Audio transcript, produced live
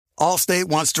Allstate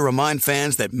wants to remind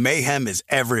fans that mayhem is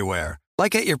everywhere,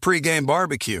 like at your pregame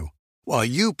barbecue. While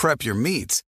you prep your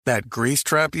meats, that grease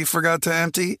trap you forgot to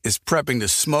empty is prepping to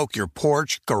smoke your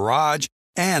porch, garage,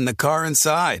 and the car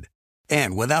inside.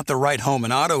 And without the right home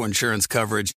and auto insurance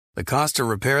coverage, the cost to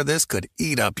repair this could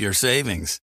eat up your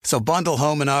savings. So bundle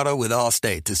home and auto with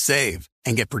Allstate to save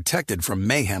and get protected from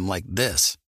mayhem like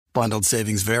this. Bundled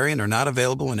savings vary and are not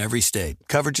available in every state.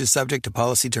 Coverage is subject to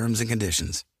policy terms and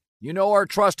conditions. You know our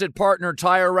trusted partner,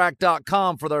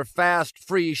 TireRack.com, for their fast,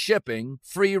 free shipping,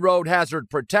 free road hazard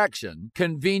protection,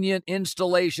 convenient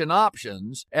installation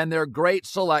options, and their great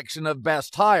selection of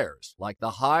best tires, like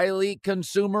the highly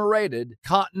consumer-rated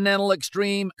Continental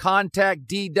Extreme Contact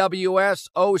DWS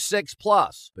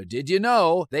 06+. But did you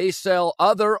know they sell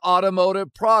other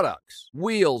automotive products?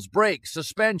 Wheels, brakes,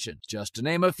 suspension, just to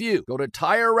name a few. Go to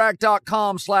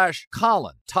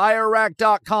TireRack.com/Colin.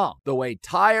 TireRack.com, the way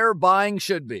tire buying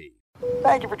should be.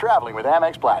 Thank you for traveling with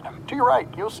Amex Platinum. To your right,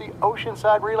 you'll see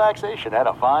oceanside relaxation at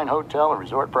a fine hotel and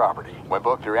resort property. When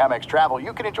booked through Amex Travel,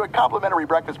 you can enjoy complimentary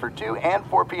breakfast for 2 and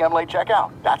 4 p.m. late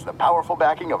checkout. That's the powerful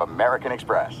backing of American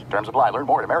Express. Terms apply. Learn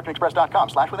more at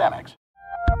americanexpress.com/withAmex.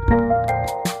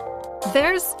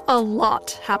 There's a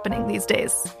lot happening these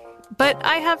days, but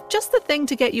I have just the thing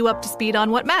to get you up to speed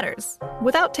on what matters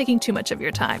without taking too much of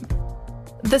your time.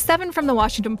 The 7 from the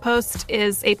Washington Post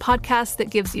is a podcast that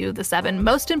gives you the 7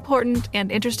 most important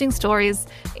and interesting stories,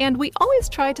 and we always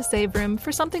try to save room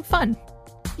for something fun.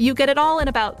 You get it all in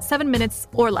about 7 minutes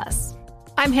or less.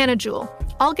 I'm Hannah Jewell.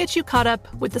 I'll get you caught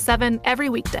up with the 7 every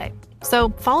weekday. So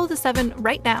follow the 7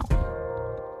 right now.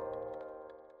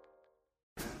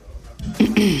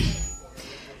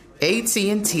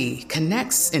 AT&T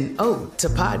connects an ode to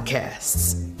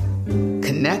podcasts.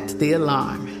 Connect the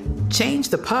alarm. Change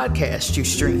the podcast you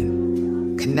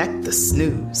stream. Connect the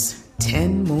snooze.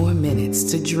 10 more minutes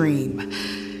to dream.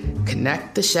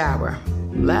 Connect the shower.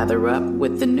 Lather up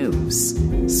with the news.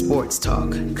 Sports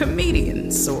talk,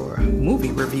 comedians, or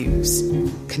movie reviews.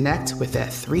 Connect with that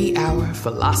 3-hour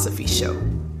philosophy show.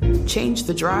 Change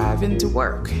the drive into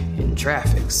work in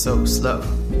traffic so slow.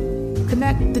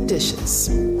 Connect the dishes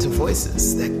to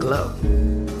voices that glow.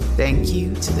 Thank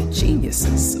you to the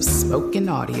geniuses of spoken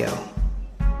audio.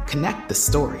 Connect the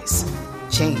stories.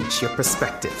 Change your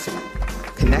perspective.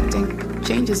 Connecting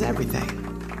changes everything.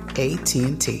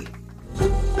 AT&T.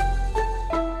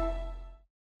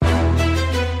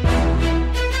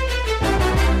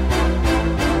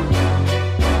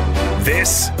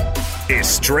 This is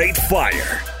Straight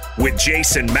Fire with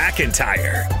Jason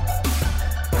McIntyre.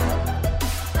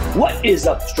 What is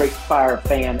up, Straight Fire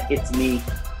fan? It's me,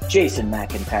 Jason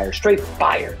McIntyre. Straight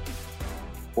Fire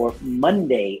for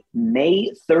Monday, May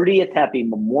 30th. Happy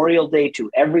Memorial Day to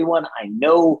everyone. I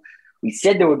know we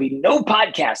said there would be no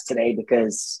podcast today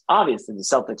because obviously the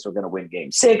Celtics were going to win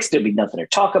Game 6. There'd be nothing to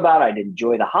talk about. I'd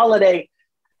enjoy the holiday.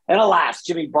 And alas,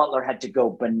 Jimmy Butler had to go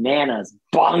bananas,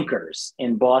 bonkers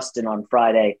in Boston on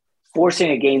Friday,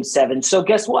 forcing a Game 7. So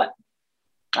guess what?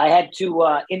 I had to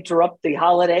interrupt the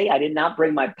holiday. I did not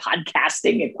bring my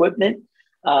podcasting equipment.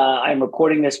 I'm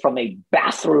recording this from a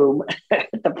bathroom at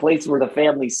the place where the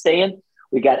family's staying.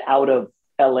 We got out of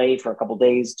LA for a couple of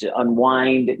days to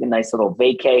unwind, a nice little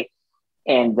vacay.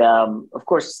 And of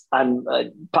course, I'm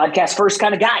a podcast first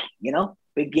kind of guy, you know,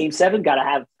 big Game 7, gotta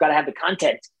have the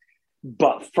content.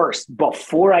 But first,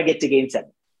 before I get to Game 7,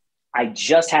 I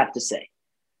just have to say,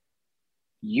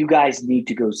 you guys need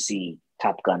to go see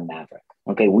Top Gun Maverick.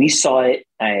 Okay, we saw it.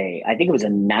 I think it was a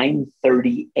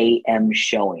 9:30 a.m.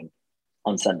 showing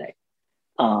on Sunday.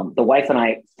 The wife and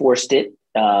I forced it.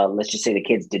 Let's just say the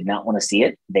kids did not want to see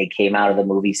it. They came out of the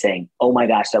movie saying, "Oh my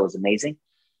gosh, that was amazing."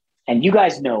 And you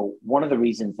guys know one of the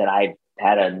reasons that I've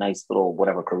had a nice little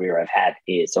whatever career I've had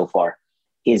so far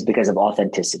is because of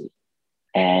authenticity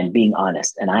and being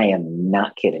honest. And I am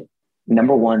not kidding.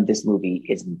 Number one, this movie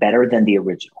is better than the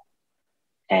original.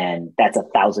 And that's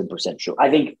 1,000% true.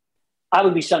 I think I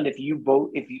would be stunned if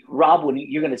Rob, when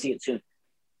you're going to see it soon,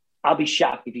 I'll be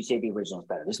shocked if you say the original is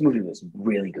better. This movie was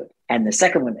really good. And the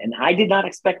second one, and I did not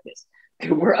expect this,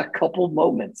 there were a couple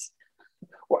moments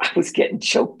where I was getting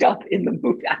choked up in the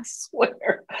movie. I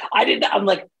swear. I'm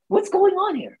like, what's going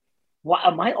on here? Why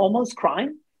am I almost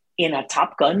crying in a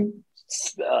Top Gun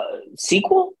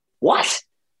sequel? What?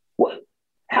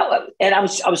 How? And I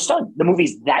was stunned. The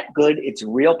movie's that good. It's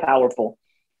real powerful.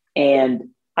 And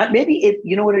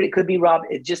you know what it could be, Rob?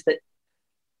 It's just that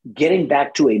getting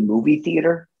back to a movie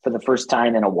theater for the first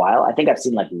time in a while. I think I've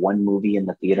seen like one movie in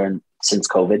the theater since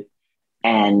COVID.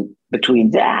 And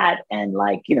between that and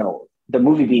the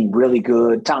movie being really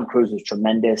good, Tom Cruise was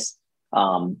tremendous.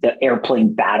 the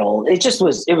airplane battle. It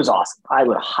was awesome. I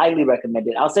would highly recommend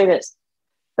it. I'll say this.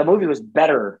 The movie was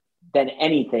better than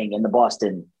anything in the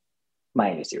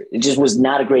Boston-Miami series. It just was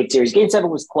not a great series. Game 7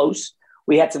 was close.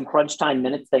 We had some crunch time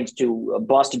minutes thanks to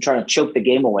Boston trying to choke the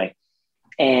game away.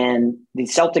 And the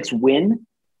Celtics win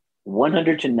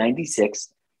 100-96.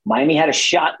 Miami had a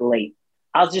shot late.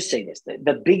 I'll just say this.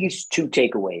 The biggest two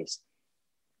takeaways.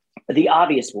 The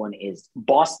obvious one is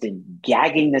Boston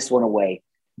gagging this one away,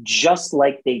 just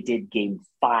like they did Game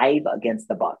 5 against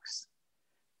the Bucks.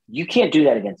 You can't do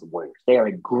that against the Warriors. They are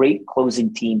a great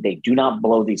closing team. They do not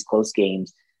blow these close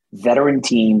games. Veteran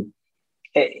team.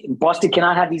 Boston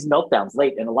cannot have these meltdowns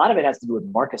late. And a lot of it has to do with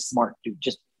Marcus Smart, dude,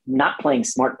 just not playing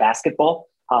smart basketball.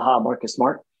 Marcus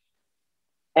Smart.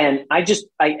 And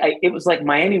it was like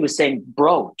Miami was saying,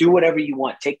 bro, do whatever you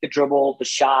want. Take the dribble, the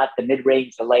shot, the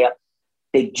mid-range, the layup.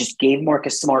 They just gave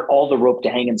Marcus Smart all the rope to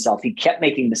hang himself. He kept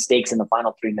making mistakes in the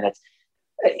final 3 minutes.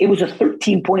 It was a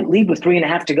 13-point lead with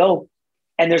 3.5 to go.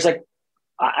 And there's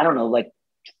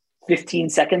 15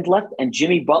 seconds left. And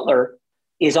Jimmy Butler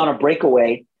is on a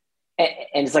breakaway.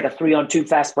 And it's like a 3-on-2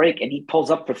 fast break. And he pulls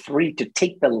up for 3 to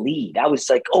take the lead. I was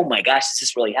like, oh my gosh, is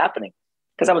this really happening?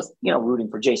 Because I was, rooting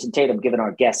for Jason Tatum, given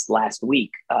our guest last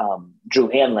week, Drew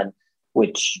Hanlon,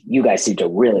 which you guys seem to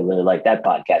really, really like that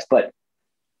podcast. But,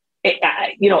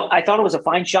 I thought it was a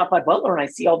fine shot by Butler. And I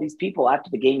see all these people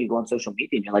after the game, you go on social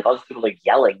media and you're like, all these people are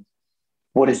yelling.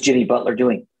 What is Jimmy Butler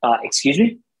doing? Excuse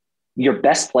me? Your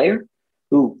best player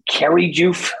who carried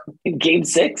you in Game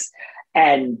 6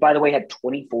 and, by the way, had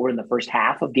 24 in the first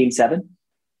half of Game 7.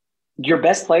 Your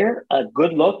best player, a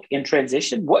good look in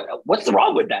transition. What's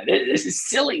wrong with that? This is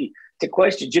silly to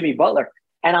question Jimmy Butler.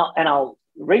 And I'll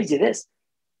raise you this.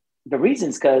 The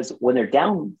reason's because when they're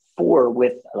down 4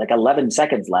 with 11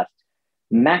 seconds left,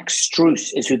 Max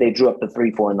Strus is who they drew up the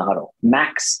 3-4 in the huddle.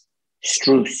 Max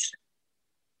Strus.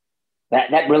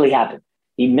 That really happened.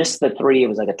 He missed the 3. It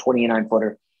was like a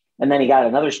 29-footer. And then he got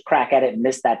another crack at it and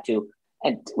missed that too.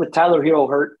 And with Tyler Hero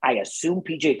hurt, I assume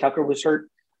PJ Tucker was hurt.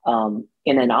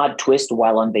 In an odd twist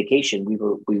while on vacation,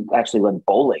 we actually went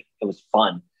bowling. It was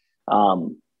fun.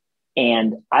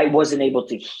 And I wasn't able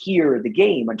to hear the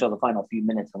game until the final few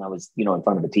minutes when I was, in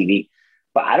front of the TV.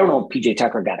 But I don't know if PJ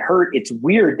Tucker got hurt. It's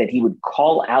weird that he would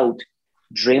call out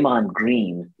Draymond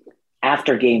Green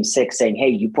after Game 6 saying, hey,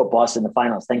 you put Boston in the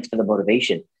finals. Thanks for the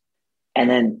motivation. And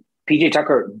then PJ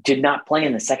Tucker did not play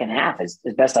in the second half, as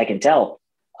best I can tell.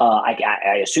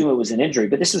 I assume it was an injury,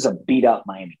 but this is a beat-up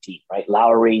Miami team, right?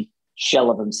 Lowry,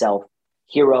 shell of himself.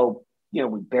 Hero,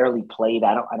 we barely played.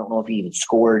 I don't know if he even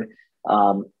scored.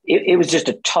 It was just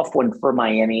a tough one for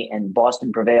Miami, and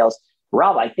Boston prevails.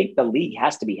 Rob, I think the league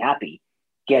has to be happy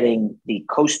getting the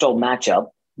coastal matchup,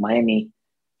 Miami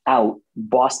out,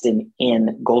 Boston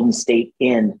in, Golden State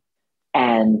in,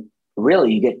 and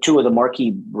really you get two of the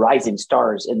marquee rising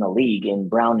stars in the league in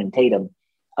Brown and Tatum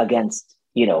against,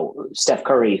 Steph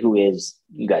Curry, who is,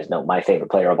 you guys know, my favorite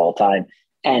player of all time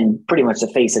and pretty much the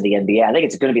face of the NBA. I think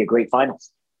it's going to be a great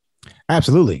finals.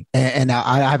 Absolutely. And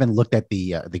I haven't looked at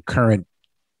the current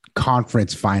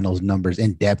conference finals numbers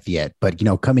in depth yet, but,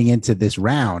 coming into this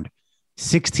round,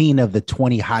 16 of the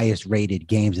 20 highest rated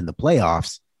games in the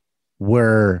playoffs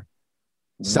were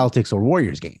Celtics or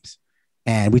Warriors games.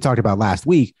 And we talked about last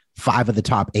week, 5 of the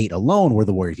top 8 alone were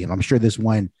the Warriors game. I'm sure this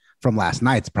one from last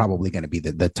night's probably going to be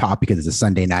the top because it's a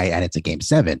Sunday night and it's a Game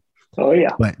 7. Oh yeah.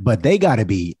 But they got to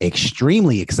be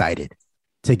extremely excited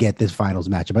to get this finals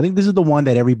matchup. I think this is the one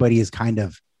that everybody has kind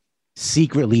of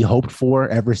secretly hoped for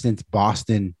ever since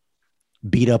Boston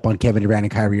beat up on Kevin Durant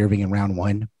and Kyrie Irving in round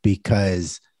 1,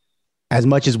 because as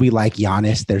much as we like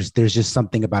Giannis, there's just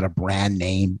something about a brand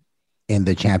name in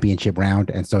the championship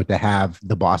round. And so to have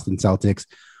the Boston Celtics,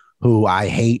 who I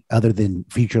hate other than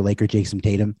future Laker Jason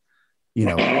Tatum,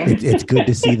 it's good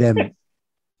to see them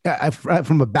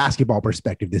from a basketball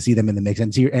perspective, to see them in the mix.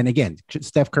 And again,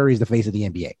 Steph Curry is the face of the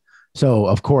NBA. So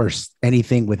of course,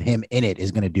 anything with him in it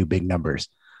is going to do big numbers.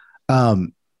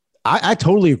 I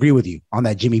totally agree with you on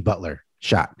that Jimmy Butler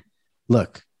shot.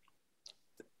 Look,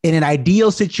 in an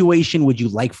ideal situation, would you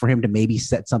like for him to maybe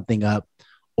set something up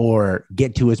or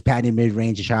get to his patented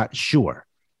mid-range shot? Sure.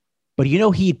 But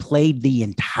he played the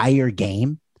entire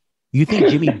game. You think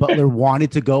Jimmy Butler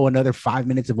wanted to go another 5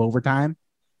 minutes of overtime?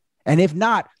 And if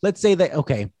not, let's say that,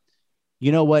 okay,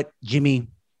 you know what, Jimmy,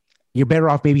 you're better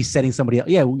off maybe setting somebody else.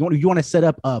 Yeah, you want to set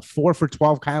up 4 for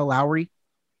 12 Kyle Lowry,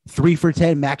 3 for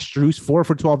 10 Max Strus, 4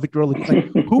 for 12 Victor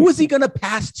Oladipo. Like, who is he going to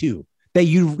pass to that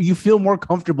you feel more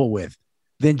comfortable with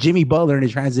than Jimmy Butler in a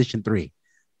transition 3?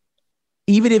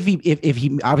 Even if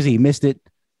he obviously he missed it,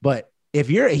 but if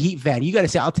you're a Heat fan, you got to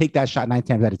say, I'll take that shot 9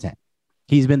 times out of 10.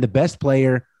 He's been the best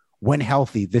player when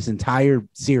healthy this entire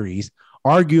series,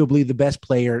 arguably the best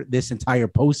player this entire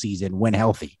postseason when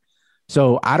healthy.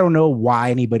 So I don't know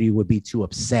why anybody would be too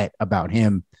upset about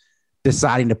him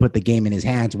deciding to put the game in his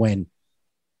hands when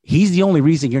he's the only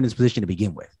reason you're in this position to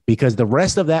begin with, because the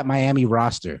rest of that Miami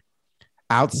roster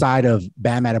outside of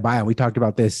Bam Adebayo, and we talked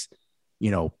about this,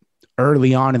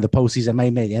 early on in the postseason,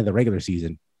 maybe at the end of the regular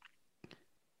season,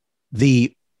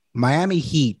 the Miami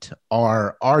Heat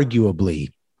are arguably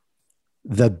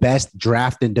the best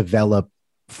draft and develop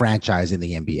franchise in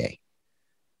the NBA.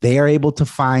 They are able to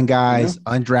find guys,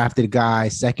 undrafted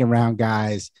guys, second round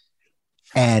guys,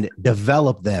 and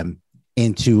develop them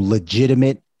into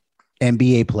legitimate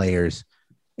NBA players,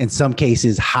 in some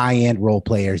cases, high-end role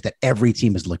players that every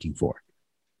team is looking for.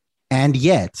 And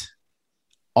yet,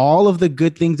 all of the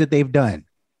good things that they've done,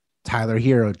 Tyler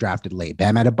Hero drafted late,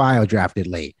 Bam Adebayo drafted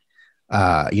late,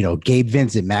 Gabe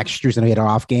Vincent, Max Strus, and he had an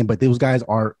off game, but those guys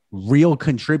are real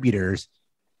contributors,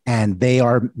 and they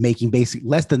are making basically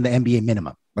less than the NBA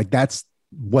minimum. Like, that's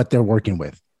what they're working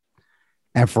with.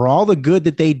 And for all the good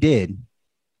that they did,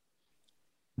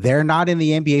 they're not in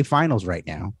the NBA Finals right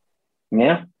now.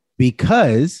 Yeah.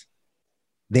 Because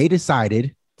they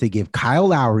decided to give Kyle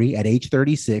Lowry at age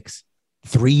 36,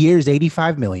 3 years,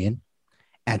 $85 million,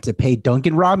 and to pay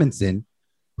Duncan Robinson,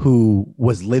 who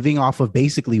was living off of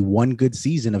basically one good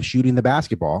season of shooting the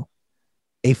basketball,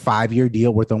 a 5-year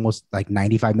deal worth almost like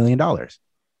 $95 million.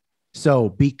 So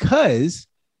because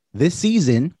this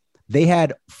season they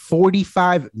had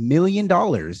 $45 million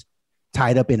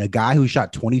tied up in a guy who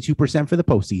shot 22% for the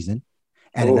postseason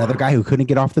and another guy who couldn't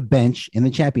get off the bench in the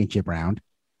championship round,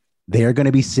 they're going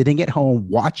to be sitting at home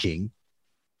watching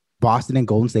Boston and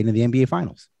Golden State in the NBA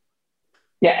Finals.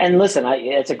 Yeah, and listen,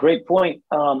 it's a great point.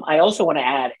 I also want to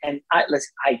add, and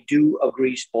I do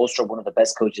agree, Spoelstra, one of the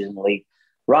best coaches in the league.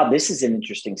 Rob, this is an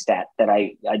interesting stat that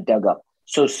I dug up.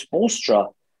 So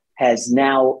Spoelstra has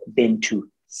now been to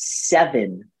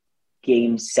 7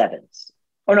 Game 7s.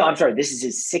 Oh, no, I'm sorry. This is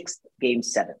his 6th Game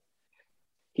 7.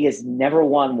 He has never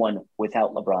won one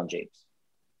without LeBron James.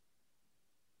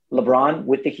 LeBron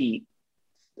with the Heat,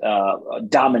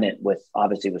 dominant with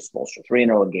Spoelstra,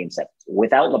 3-0 in Game 7.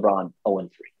 Without LeBron, 0-3.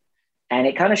 And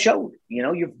it kind of showed,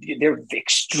 they're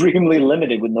extremely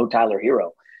limited with no Tyler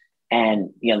Hero. And,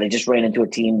 they just ran into a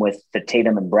team with the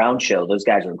Tatum and Brown show. Those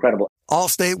guys are incredible.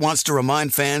 Allstate wants to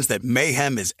remind fans that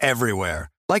mayhem is everywhere,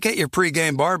 like at your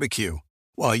pregame barbecue.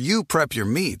 While you prep your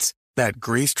meats, that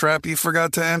grease trap you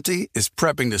forgot to empty is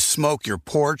prepping to smoke your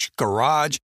porch,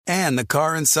 garage, and the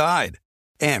car inside.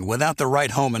 And without the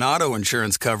right home and auto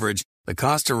insurance coverage, the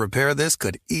cost to repair this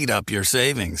could eat up your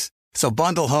savings. So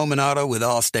bundle home and auto with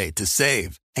Allstate to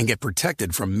save and get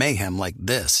protected from mayhem like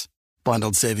this.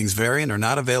 Bundled savings vary and are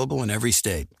not available in every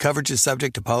state. Coverage is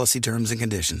subject to policy terms and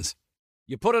conditions.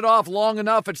 You put it off long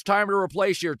enough, it's time to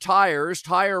replace your tires.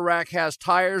 Tire Rack has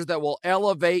tires that will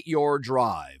elevate your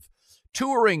drive.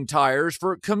 Touring tires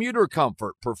for commuter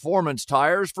comfort, performance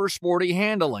tires for sporty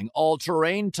handling,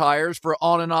 all-terrain tires for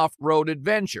on- and off-road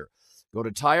adventure. Go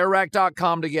to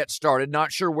TireRack.com to get started.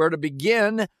 Not sure where to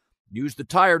begin? Use the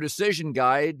Tire Decision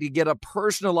Guide to get a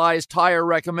personalized tire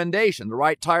recommendation, the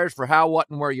right tires for how, what,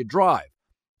 and where you drive.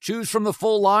 Choose from the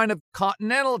full line of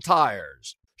Continental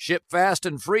tires. Ship fast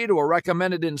and free to a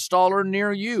recommended installer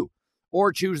near you.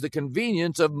 Or choose the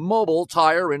convenience of mobile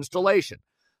tire installation.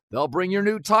 They'll bring your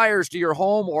new tires to your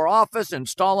home or office,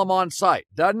 install them on site.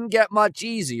 Doesn't get much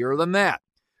easier than that.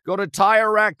 Go to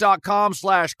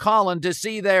TireRack.com/Colin to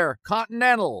see their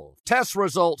Continental test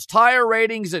results, tire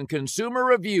ratings, and consumer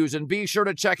reviews, and be sure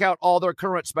to check out all their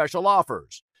current special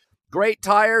offers. Great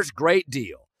tires, great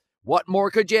deal. What more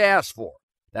could you ask for?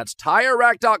 That's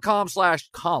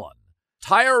TireRack.com/Colin.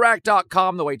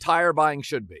 TireRack.com, the way tire buying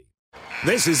should be.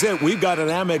 This is it. We've got an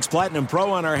Amex Platinum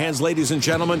Pro on our hands, ladies and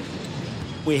gentlemen.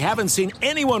 We haven't seen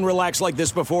anyone relax like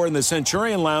this before in the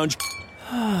Centurion Lounge.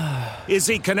 Is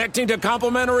he connecting to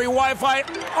complimentary Wi-Fi?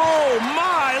 Oh,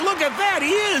 my! Look at that!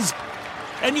 He is!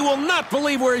 And you will not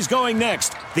believe where he's going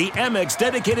next. The Amex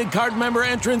dedicated card member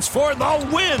entrance for the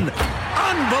win!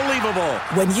 Unbelievable!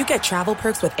 When you get travel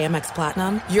perks with Amex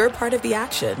Platinum, you're part of the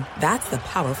action. That's the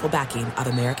powerful backing of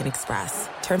American Express.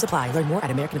 Terms apply. Learn more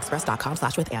at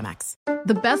americanexpress.com/withAmex.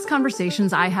 The best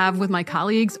conversations I have with my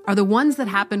colleagues are the ones that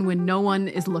happen when no one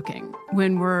is looking,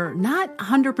 when we're not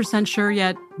 100% sure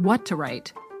yet what to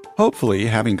write. Hopefully,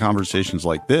 having conversations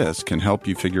like this can help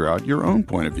you figure out your own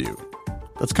point of view.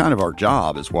 That's kind of our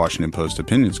job as Washington Post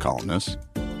opinions columnists.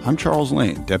 I'm Charles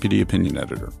Lane, Deputy Opinion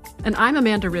Editor. And I'm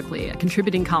Amanda Ripley, a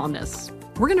contributing columnist.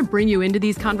 We're going to bring you into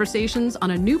these conversations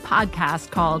on a new podcast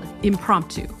called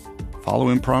Impromptu. Follow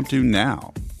Impromptu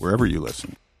now, wherever you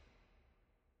listen.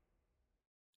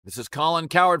 This is Colin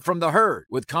Cowherd from The Herd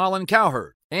with Colin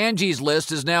Cowherd. Angie's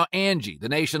List is now Angie, the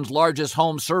nation's largest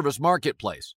home service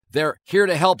marketplace. They're here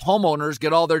to help homeowners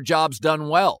get all their jobs done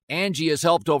well. Angie has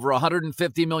helped over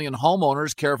 150 million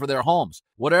homeowners care for their homes.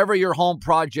 Whatever your home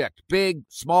project, big,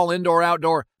 small, indoor,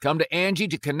 outdoor, come to Angie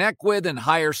to connect with and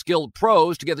hire skilled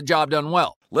pros to get the job done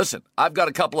well. Listen, I've got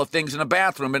a couple of things in a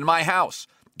bathroom in my house.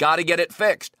 Got to get it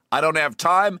fixed. I don't have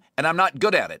time, and I'm not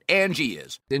good at it. Angie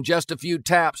is. In just a few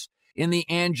taps in the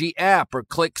Angie app or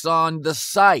clicks on the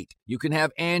site, you can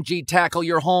have Angie tackle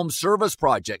your home service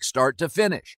project start to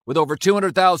finish. With over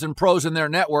 200,000 pros in their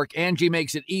network, Angie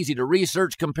makes it easy to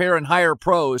research, compare, and hire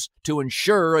pros to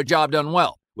ensure a job done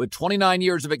well. With 29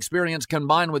 years of experience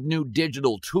combined with new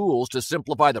digital tools to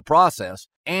simplify the process,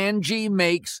 Angie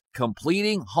makes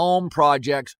completing home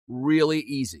projects really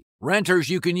easy. Renters,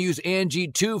 you can use Angie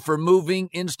too for moving,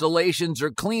 installations,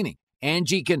 or cleaning.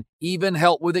 Angie can even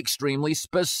help with extremely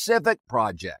specific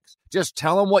projects. Just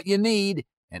tell them what you need,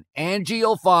 and Angie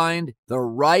will find the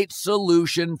right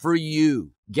solution for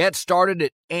you. Get started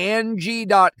at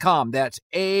Angie.com. That's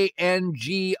ANGI.com,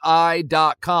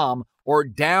 or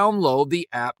download the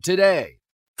app today.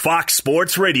 Fox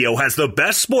Sports Radio has the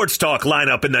best sports talk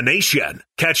lineup in the nation.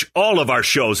 Catch all of our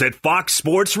shows at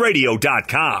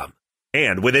foxsportsradio.com.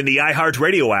 And within the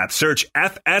iHeartRadio app, search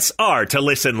FSR to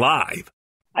listen live.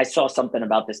 I saw something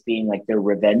about this being like their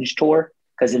revenge tour,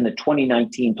 because in the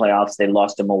 2019 playoffs, they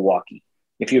lost to Milwaukee.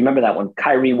 If you remember that one,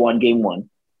 Kyrie won game one,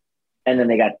 and then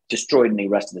they got destroyed in the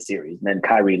rest of the series. And then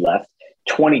Kyrie left.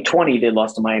 2020, they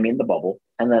lost to Miami in the bubble.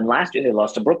 And then last year, they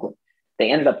lost to Brooklyn. They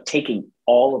ended up taking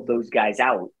all of those guys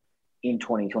out in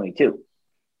 2022.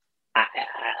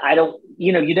 I don't,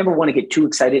 you never want to get too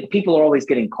excited. People are always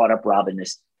getting caught up, Rob, in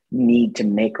this need to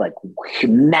make like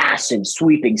massive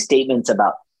sweeping statements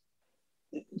about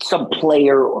some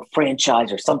player or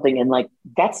franchise or something. And like,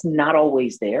 that's not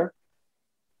always there.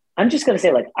 I'm just going to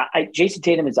say, like, Jason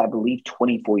Tatum is, I believe,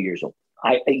 24 years old.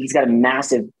 He's got a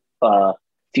massive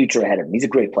future ahead of him. He's a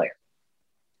great player.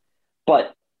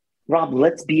 But Rob,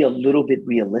 let's be a little bit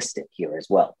realistic here as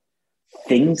well.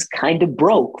 Things kind of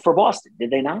broke for Boston,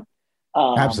 did they not?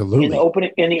 Absolutely.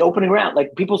 In the opening round,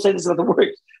 like people say this is the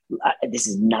words. This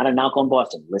is not a knock on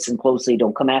Boston. Listen closely.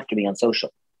 Don't come after me on social.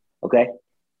 Okay.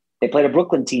 They played a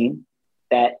Brooklyn team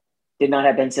that did not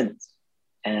have Ben Simmons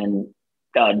and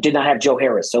did not have Joe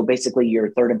Harris. So basically your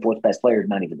third and fourth best player is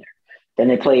not even there. Then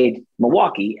they played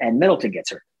Milwaukee and Middleton gets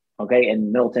hurt. Okay.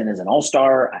 And Middleton is an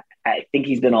all-star. I think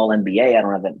he's been all NBA. I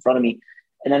don't have that in front of me.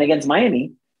 And then against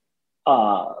Miami,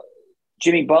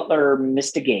 Jimmy Butler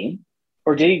missed a game.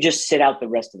 Or did he just sit out the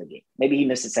rest of the game? Maybe he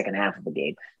missed the second half of the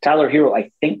game. Tyler Hero, I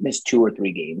think, missed 2 or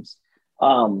 3 games.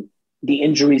 The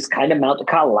injuries kind of mounted.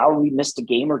 Kyle Lowry missed a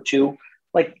game or two.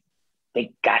 Like,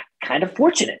 they got kind of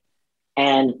fortunate.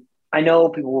 And I know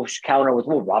people will counter with,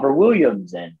 well, Robert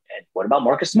Williams and what about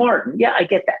Marcus Smart? And yeah, I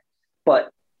get that.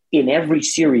 But in every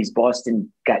series,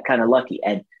 Boston got kind of lucky.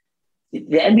 And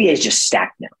the NBA is just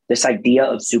stacked now. This idea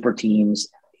of super teams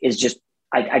is just,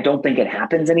 I don't think it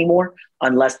happens anymore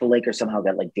unless the Lakers somehow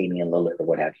got like Damian Lillard or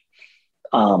what have you.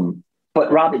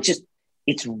 But Rob, it's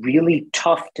really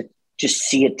tough to just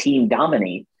see a team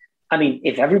dominate. I mean,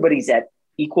 if everybody's at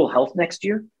equal health next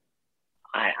year,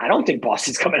 I don't think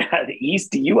Boston's coming out of the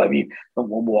East. Do you? I mean,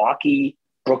 Milwaukee,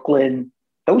 Brooklyn,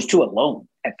 those two alone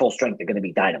at full strength are going to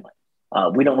be dynamite.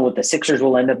 We don't know what the Sixers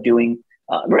will end up doing.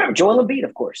 Remember, Joel Embiid,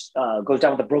 of course, goes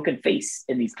down with a broken face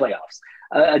in these playoffs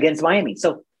against Miami.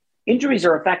 So injuries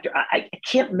are a factor. I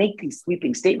can't make these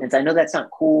sweeping statements. I know that's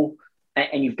not cool,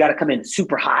 and you've got to come in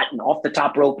super hot and off the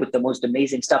top rope with the most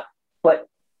amazing stuff. But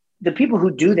the people who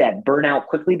do that burn out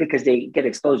quickly because they get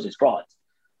exposed as frauds.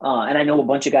 And I know a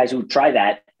bunch of guys who try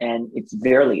that, and it's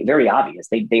very, very obvious.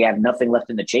 They have nothing left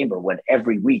in the chamber when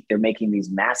every week they're making these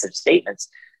massive statements.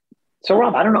 So,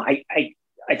 Rob, I don't know. I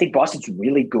think Boston's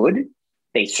really good.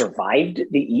 They survived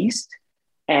the East.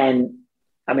 And,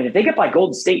 I mean, if they get by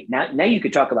Golden State, now you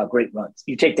could talk about great runs.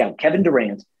 You take down Kevin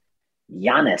Durant,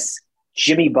 Giannis,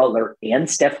 Jimmy Butler, and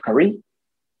Steph Curry.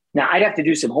 Now, I'd have to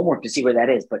do some homework to see where that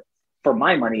is. But for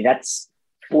my money, that's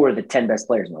 4 of the 10 best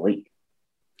players in the league.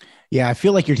 Yeah, I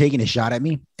feel like you're taking a shot at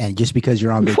me. And just because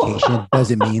you're on vacation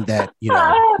doesn't mean that,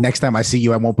 next time I see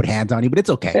you, I won't put hands on you, but it's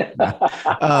okay.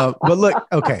 But look,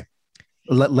 okay.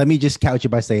 Let me just couch it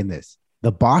by saying this.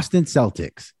 The Boston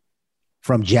Celtics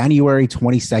from January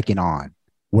 22nd on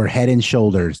were head and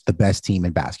shoulders the best team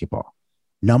in basketball.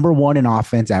 Number 1 in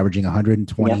offense, averaging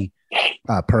 120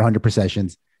 per 100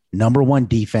 possessions. Number 1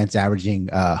 defense, averaging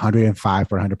 105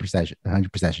 per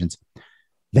 100 possessions.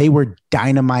 They were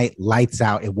dynamite, lights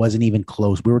out. It wasn't even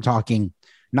close. We were talking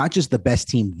not just the best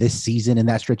team this season in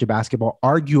that stretch of basketball,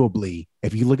 arguably,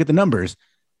 if you look at the numbers,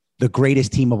 the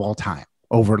greatest team of all time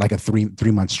over like a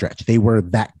three-month stretch. They were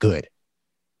that good.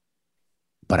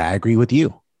 But I agree with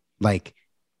you. Like,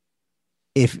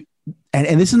 and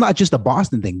this is not just a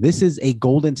Boston thing. This is a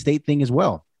Golden State thing as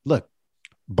well. Look,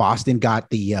 Boston got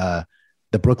the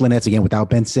Brooklyn Nets again without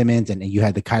Ben Simmons, and you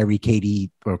had the Kyrie, KD,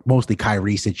 or mostly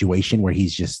Kyrie situation where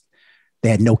they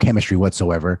had no chemistry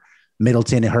whatsoever.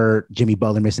 Middleton hurt, Jimmy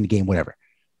Butler missing the game, whatever.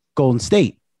 Golden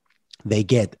State, they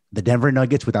get the Denver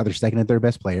Nuggets without their second and third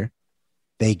best player.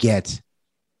 They get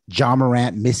Ja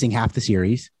Morant missing half the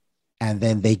series. And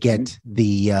then they get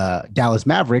the Dallas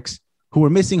Mavericks, who were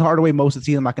missing Hardaway most of the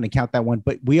season. I'm not going to count that one,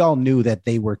 but we all knew that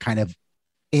they were kind of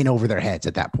in over their heads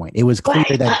at that point. It was clear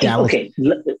that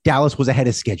Dallas was ahead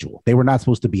of schedule. They were not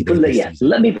supposed to be there.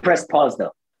 Let me press pause,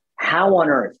 though. How on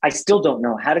earth? I still don't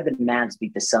know. How did the Mavs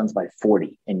beat the Suns by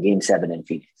 40 in Game 7 in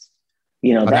Phoenix?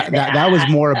 You know, that was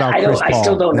more about Chris Paul I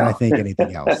still don't know. than I think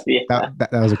anything else. that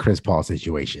was a Chris Paul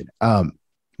situation.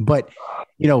 But,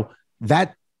 you know,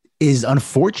 that is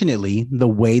unfortunately the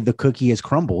way the cookie has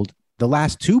crumbled the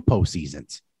last two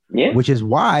postseasons, which is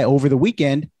why over the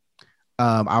weekend,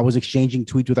 I was exchanging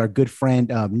tweets with our good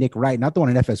friend, Nick Wright, not the one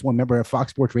in FS1. Remember at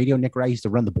Fox Sports Radio, Nick Wright used to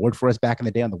run the board for us back in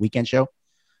the day on the weekend show.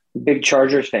 Big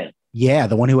Chargers fan. Yeah.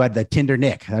 The one who had the Tinder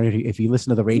Nick. If you listen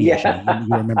to the radio show,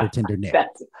 you remember Tinder Nick.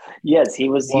 Yes. He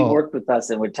worked with us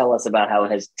and would tell us about how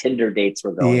his Tinder dates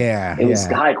were going. Yeah. It was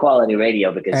high quality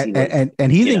radio because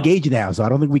and he's engaged now. So I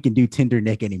don't think we can do Tinder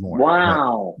Nick anymore.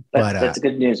 Wow. That's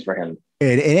good news for him.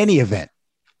 In any event,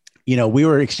 you know, we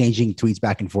were exchanging tweets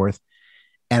back and forth.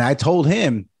 And I told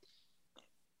him,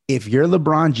 if you're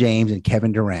LeBron James and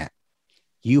Kevin Durant,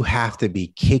 you have to be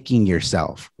kicking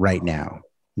yourself right now,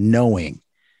 knowing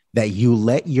that you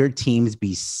let your teams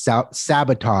be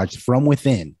sabotaged from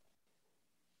within,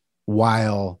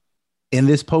 while in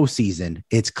this postseason,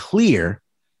 it's clear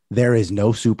there is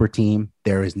no super team.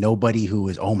 There is nobody who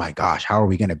is, oh my gosh, how are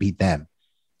we going to beat them?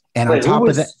 And on top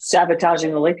of that,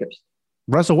 sabotaging the Lakers?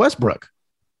 Russell Westbrook.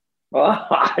 Oh,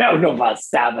 I don't know about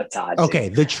sabotage. Okay,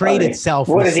 the trade itself.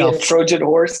 What is he, a Trojan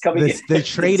horse coming in? The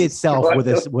trade itself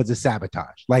was a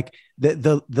sabotage. Like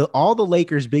all the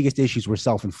Lakers' biggest issues were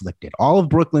self-inflicted. All of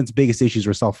Brooklyn's biggest issues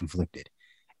were self-inflicted.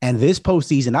 And this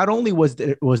postseason, not only was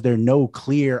there no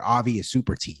clear, obvious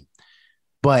super team,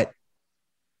 but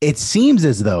it seems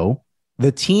as though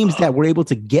the teams that were able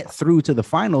to get through to the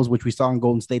finals, which we saw in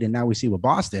Golden State and now we see with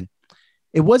Boston,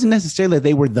 it wasn't necessarily that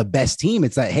they were the best team.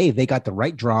 It's that, hey, they got the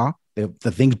right draw. The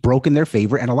things broke in their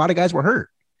favor, and a lot of guys were hurt.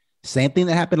 Same thing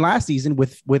that happened last season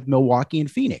with Milwaukee and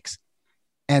Phoenix.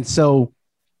 And so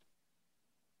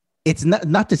it's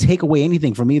not to take away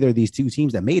anything from either of these two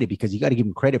teams that made it, because you got to give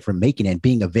them credit for making it, and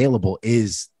being available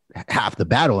is half the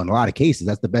battle in a lot of cases.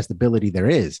 That's the best ability there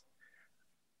is.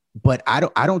 But I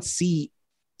don't see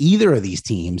either of these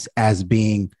teams as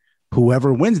being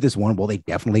whoever wins this one. Well, they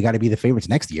definitely got to be the favorites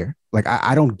next year. Like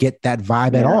I don't get that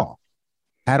vibe at all.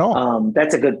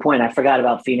 That's a good point. I forgot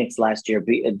about Phoenix last year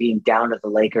being down to the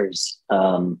Lakers.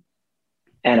 And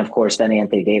of course, then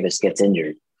Anthony Davis gets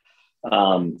injured.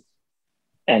 And,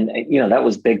 you know, that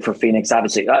was big for Phoenix,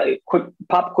 obviously. Quick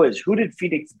pop quiz. Who did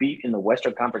Phoenix beat in the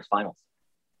Western Conference Finals?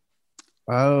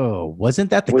 Oh,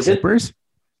 wasn't that the Clippers?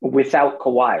 Without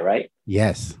Kawhi, right?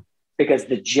 Yes. Because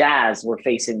the Jazz were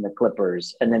facing the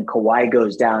Clippers, and then Kawhi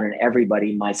goes down, and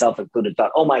everybody, myself included,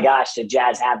 thought, oh my gosh, the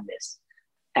Jazz have this.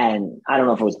 And I don't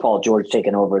know if it was Paul George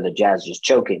taking over, the Jazz just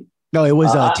choking. No, it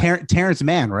was Terrence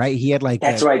Mann, right? He had like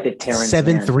that's right, the Terrence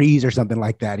 7 Mann. threes or something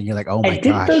like that, and you're like, oh my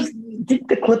gosh. Did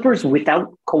the Clippers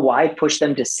without Kawhi push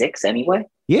them to 6 anyway?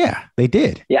 Yeah, they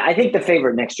did. Yeah, I think the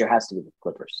favorite next year has to be the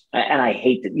Clippers. And I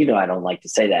hate that, I don't like to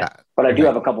say that, but I do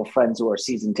have a couple of friends who are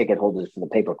season ticket holders for the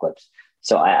Paperclips.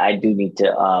 So I do need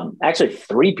to, actually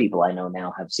 3 people I know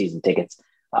now have season tickets.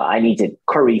 I need to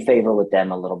curry favor with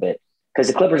them a little bit, because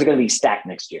the Clippers are going to be stacked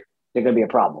next year. They're going to be a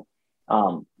problem.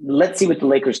 Let's see what the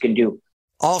Lakers can do.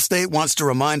 Allstate wants to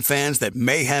remind fans that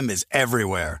mayhem is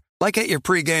everywhere, like at your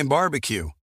pregame barbecue.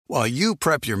 While you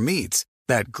prep your meats,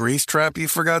 that grease trap you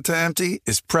forgot to empty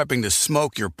is prepping to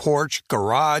smoke your porch,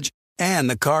 garage, and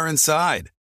the car inside.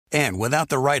 And without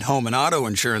the right home and auto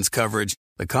insurance coverage,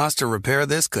 the cost to repair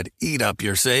this could eat up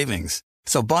your savings.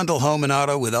 So bundle home and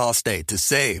auto with Allstate to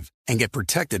save and get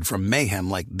protected from mayhem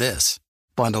like this.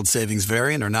 Bundled savings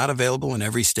vary and are not available in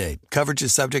every state. Coverage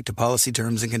is subject to policy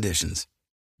terms and conditions.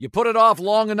 You put it off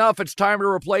long enough, it's time to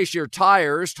replace your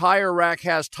tires. Tire Rack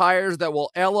has tires that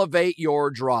will elevate your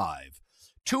drive.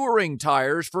 Touring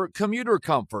tires for commuter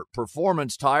comfort,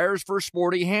 performance tires for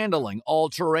sporty handling,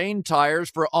 all-terrain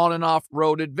tires for on and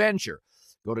off-road adventure.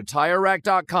 Go to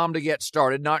TireRack.com to get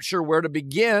started. Not sure where to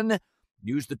begin?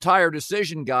 Use the Tire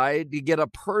Decision Guide to get a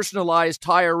personalized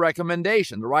tire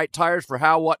recommendation. The right tires for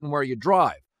how, what, and where you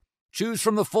drive. Choose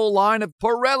from the full line of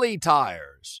Pirelli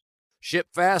tires. Ship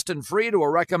fast and free to a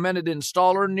recommended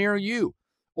installer near you.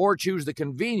 Or choose the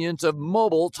convenience of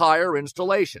mobile tire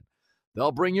installation.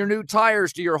 They'll bring your new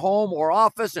tires to your home or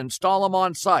office, install them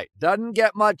on site. Doesn't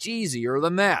get much easier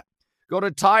than that. Go to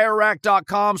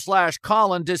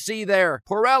TireRack.com/Colin to see their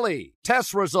Pirelli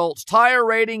test results, tire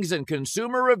ratings, and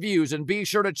consumer reviews, and be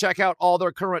sure to check out all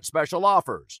their current special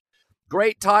offers.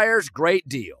 Great tires, great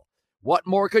deal. What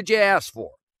more could you ask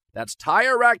for? That's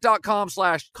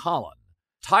TireRack.com/Colin.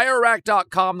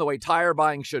 TireRack.com, the way tire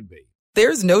buying should be.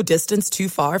 There's no distance too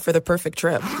far for the perfect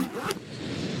trip.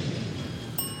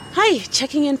 Hi,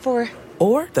 checking in for...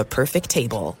 Or the perfect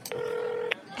table.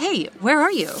 Hey, where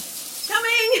are you?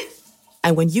 Coming!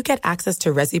 And when you get access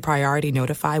to Resi Priority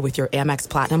Notify with your Amex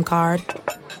Platinum card...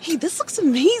 Hey, this looks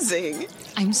amazing.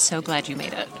 I'm so glad you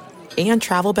made it. And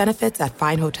travel benefits at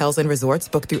fine hotels and resorts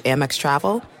booked through Amex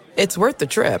Travel, it's worth the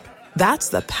trip. That's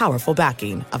the powerful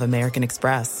backing of American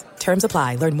Express. Terms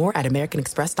apply. Learn more at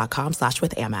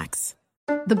americanexpress.com/withAmex.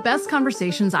 The best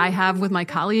conversations I have with my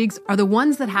colleagues are the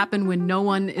ones that happen when no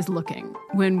one is looking,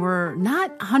 when we're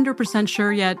not 100%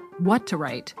 sure yet what to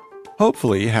write.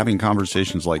 Hopefully, having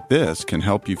conversations like this can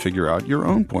help you figure out your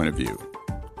own point of view.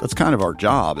 That's kind of our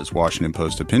job as Washington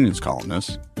Post opinions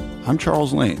columnists. I'm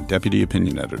Charles Lane, Deputy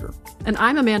Opinion Editor. And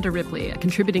I'm Amanda Ripley, a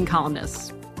contributing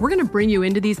columnist. We're going to bring you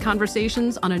into these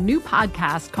conversations on a new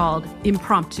podcast called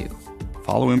Impromptu.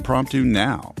 Follow Impromptu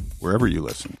now, wherever you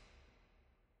listen.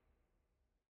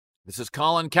 This is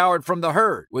Colin Cowherd from The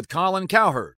Herd with Colin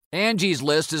Cowherd. Angie's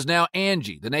List is now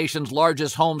Angie, the nation's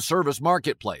largest home service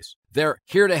marketplace. They're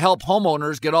here to help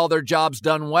homeowners get all their jobs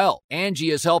done well. Angie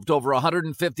has helped over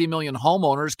 150 million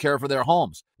homeowners care for their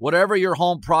homes. Whatever your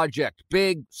home project,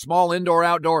 big, small, indoor,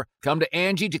 outdoor, come to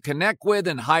Angie to connect with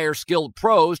and hire skilled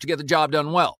pros to get the job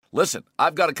done well. Listen,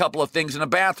 I've got a couple of things in a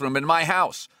bathroom in my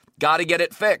house. Got to get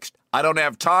it fixed. I don't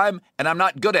have time, and I'm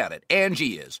not good at it.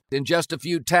 Angie is. In just a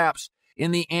few taps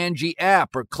in the Angie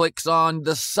app or clicks on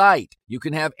the site, you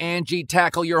can have Angie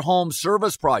tackle your home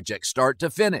service project start to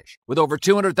finish. With over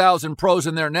 200,000 pros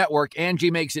in their network,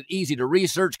 Angie makes it easy to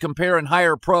research, compare, and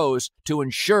hire pros to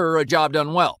ensure a job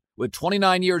done well. With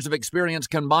 29 years of experience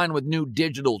combined with new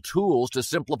digital tools to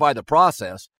simplify the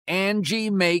process, Angie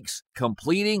makes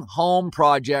completing home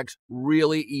projects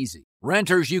really easy.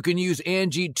 Renters, you can use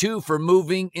Angie too for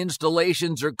moving,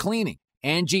 installations, or cleaning.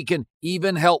 Angie can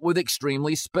even help with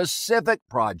extremely specific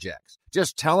projects.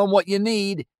 Just tell them what you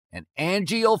need, and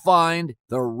Angie will find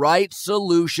the right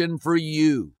solution for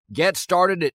you. Get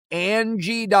started at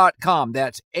Angie.com.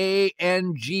 That's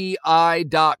ANGI.com,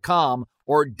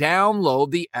 or download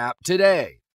the app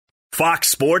today. Fox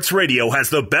Sports Radio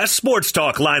has the best sports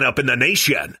talk lineup in the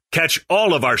nation. Catch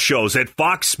all of our shows at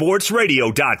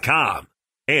foxsportsradio.com.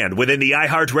 And within the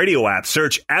iHeartRadio app,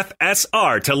 search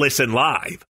FSR to listen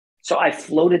live. So I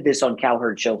floated this on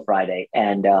Cowherd Show Friday,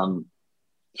 and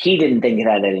he didn't think it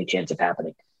had any chance of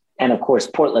happening. And, of course,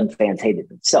 Portland fans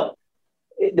hated it. So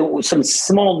there was some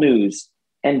small news,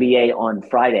 NBA on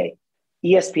Friday.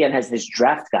 ESPN has this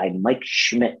draft guy, Mike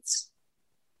Schmitz,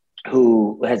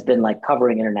 who has been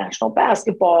covering international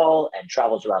basketball and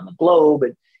travels around the globe.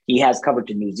 And he has covered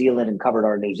to New Zealand and covered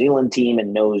our New Zealand team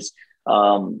and knows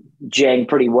Jang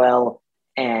pretty well.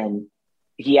 And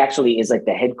he actually is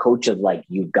the head coach of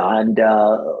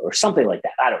Uganda or something like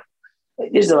that. I don't know.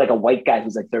 This is a white guy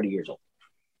who's 30 years old.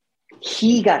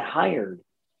 He got hired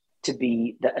to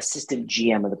be the assistant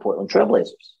GM of the Portland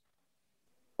Trailblazers.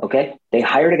 Okay. They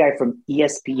hired a guy from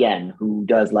ESPN who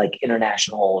does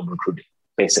international recruiting,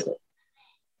 basically.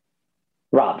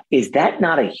 Rob, is that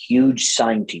not a huge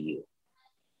sign to you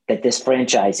that this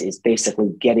franchise is basically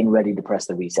getting ready to press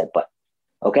the reset button?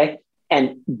 Okay.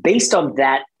 And based on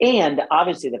that, and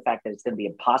obviously the fact that it's going to be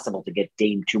impossible to get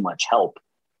Dame too much help.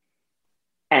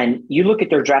 And you look at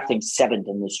their drafting 7th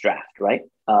in this draft, right?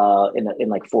 In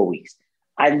 4 weeks.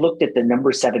 I looked at the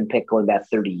number 7 pick going back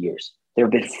 30 years. There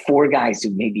have been 4 guys who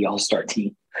made the All-Star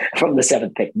team from the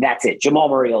 7th pick. That's it. Jamal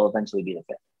Murray will eventually be the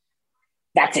 5th.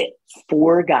 That's it.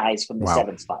 4 guys from the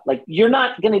 7th spot. You're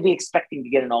not going to be expecting to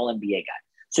get an All-NBA guy.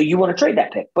 So you want to trade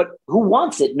that pick. But who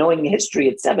wants it knowing the history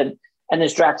at 7? And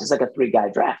this draft is a 3-guy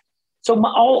draft. So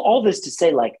all this to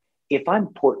say, if I'm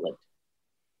Portland,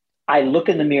 I look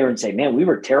in the mirror and say, man, we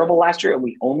were terrible last year and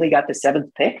we only got the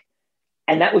 7th pick.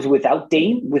 And that was without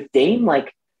Dame. With Dame,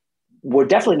 we're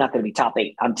definitely not going to be top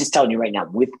 8. I'm just telling you right now,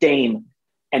 with Dame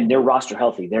and their roster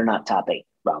healthy, they're not top 8,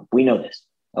 Rob. We know this.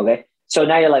 Okay. So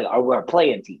now you're we're a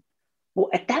play-in team. Well,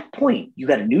 at that point, you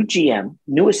got a new GM,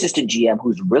 new assistant GM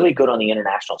who's really good on the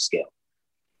international scale.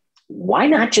 Why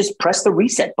not just press the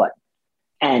reset button?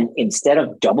 And instead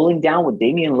of doubling down with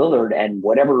Damian Lillard and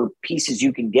whatever pieces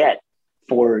you can get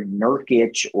for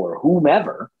Nurkic or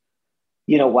whomever,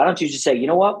 why don't you just say, you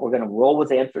know what? We're going to roll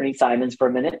with Anthony Simons for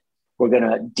a minute. We're going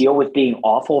to deal with being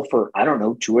awful for,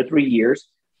 2 or 3 years.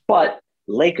 But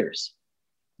Lakers,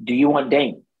 do you want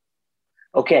Dame?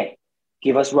 Okay,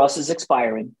 give us Russ is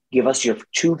expiring. Give us your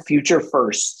 2 future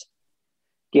firsts.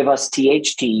 Give us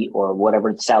THT or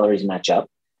whatever the salaries match up.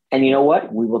 And you know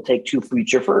what? We will take 2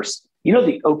 future firsts.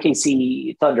 The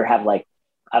OKC Thunder have I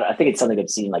think it's something I've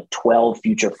seen 12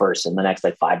 future firsts in the next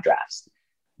 5 drafts.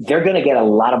 They're going to get a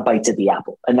lot of bites at the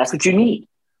apple, and that's what you need.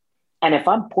 And if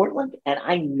I'm Portland and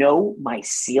I know my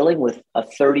ceiling with a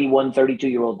 31,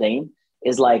 32-year-old Dame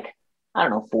is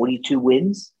 42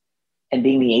 wins and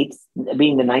being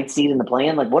the 9th seed in the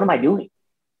play-in, what am I doing?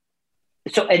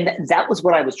 So, and that was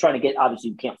what I was trying to get.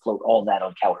 Obviously, you can't float all that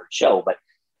on Cowherd's show, but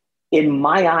in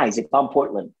my eyes, if I'm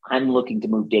Portland, I'm looking to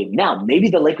move Dame. Now, maybe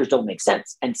the Lakers don't make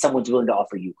sense and someone's willing to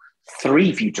offer you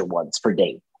 3 future ones for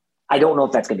Dame. I don't know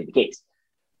if that's going to be the case,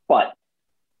 but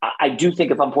I do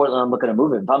think if I'm Portland, I'm looking to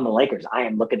move it. If I'm the Lakers, I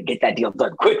am looking to get that deal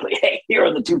done quickly. Hey, here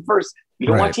are the 2 firsts. You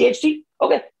don't want THT?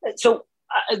 Okay. So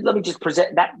let me just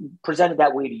present it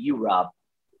that way to you, Rob.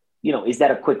 Is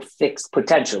that a quick fix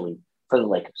potentially for the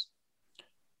Lakers?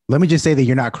 Let me just say that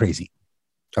you're not crazy.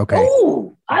 Okay.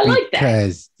 Oh, I like that.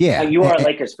 Because, yeah. You are a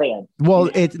Lakers fan.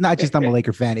 Well, it's not just I'm a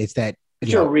Laker fan. It's that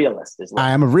you're a realist as well.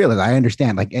 I am a realist. I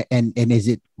understand. And is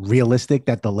it realistic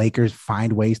that the Lakers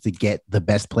find ways to get the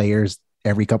best players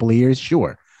every couple of years?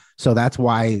 Sure. So that's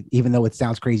why, even though it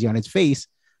sounds crazy on its face,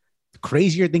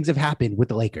 crazier things have happened with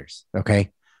the Lakers.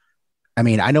 Okay. I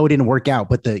mean, I know it didn't work out,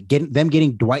 but them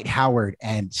getting Dwight Howard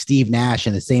and Steve Nash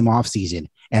in the same offseason,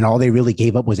 and all they really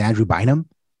gave up was Andrew Bynum.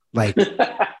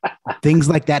 Things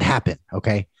like that happen.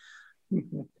 Okay.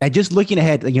 And just looking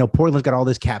ahead, Portland's got all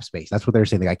this cap space. That's what they're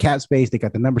saying. They got cap space. They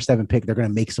got the number 7 pick. They're going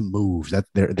to make some moves.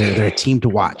 They're a team to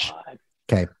watch.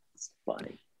 Okay. That's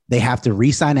funny. They have to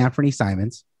re-sign Anthony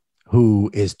Simons,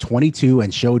 who is 22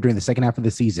 and showed during the second half of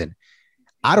the season.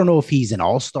 I don't know if he's an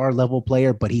all-star level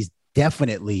player, but he's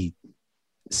definitely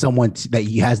someone that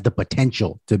has the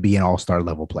potential to be an all-star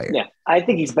level player. Yeah. I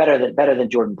think he's better than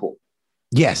Jordan Poole.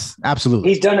 Yes, absolutely.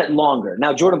 He's done it longer.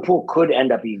 Now, Jordan Poole could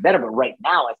end up being better, but right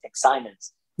now, I think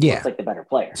Simons looks like the better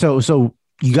player. So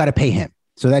you got to pay him.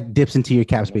 So that dips into your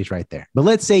cap space right there. But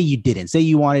let's say you didn't. Say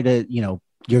you wanted to,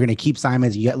 you're going to keep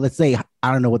Simons. Let's say,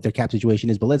 I don't know what their cap situation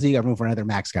is, but let's say you got room for another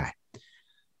max guy.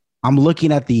 I'm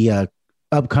looking at the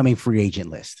upcoming free agent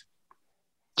list.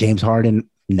 James Harden,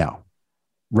 no.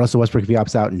 Russell Westbrook, if he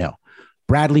opts out, no.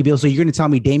 Bradley Beal. So you're going to tell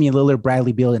me Damian Lillard,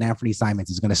 Bradley Beal, and Anthony Simons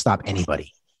is going to stop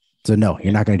anybody. So no,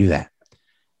 you're not going to do that.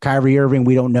 Kyrie Irving,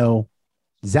 we don't know.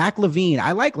 Zach LaVine,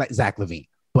 I like Zach LaVine,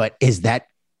 but is a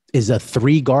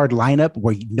 3-guard lineup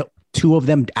where 2 of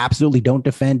them absolutely don't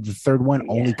defend, the third one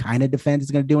only kind of defends, is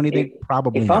going to do anything?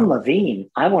 Probably. If I'm LaVine,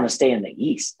 I want to stay in the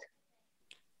East.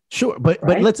 Sure, but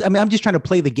I'm just trying to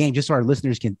play the game just so our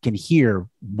listeners can hear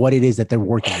what it is that they're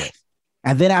working with.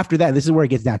 And then after that, this is where it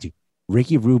gets down to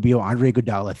Ricky Rubio, Andre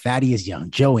Iguodala, Thaddeus Young,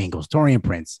 Joe Ingles, Taurean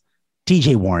Prince,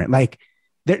 TJ Warren.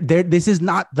 This is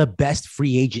not the best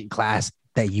free agent class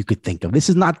that you could think of. This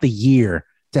is not the year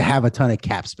to have a ton of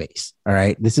cap space. All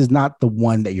right. This is not the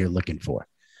one that you're looking for.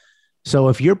 So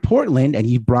if you're Portland and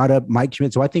you brought up Mike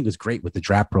Schmidt, so I think it was great with the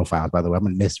draft profiles, by the way, I'm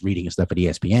going to miss reading his stuff at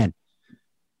ESPN.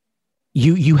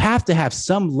 You have to have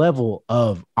some level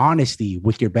of honesty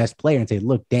with your best player and say,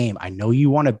 look, Dame, I know you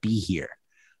want to be here.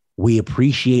 We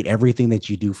appreciate everything that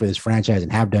you do for this franchise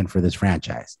and have done for this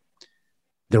franchise.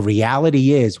 The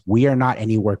reality is we are not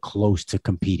anywhere close to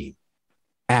competing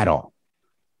at all.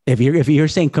 If you're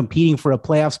saying competing for a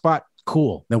playoff spot,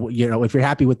 cool. Then, if you're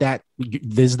happy with that,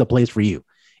 this is the place for you.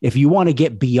 If you want to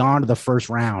get beyond the first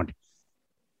round,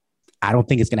 I don't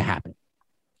think it's going to happen.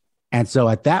 And so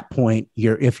at that point,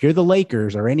 if you're the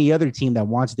Lakers or any other team that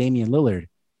wants Damian Lillard,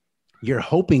 you're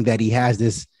hoping that he has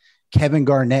this Kevin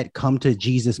Garnett come to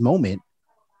Jesus moment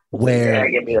where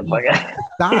he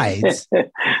decides,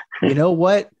 you know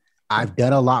what? I've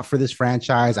done a lot for this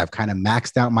franchise. I've kind of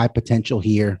maxed out my potential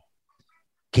here.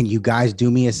 Can you guys do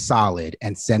me a solid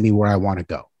and send me where I want to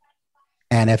go?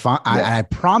 And if I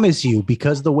promise you,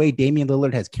 because the way Damian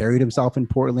Lillard has carried himself in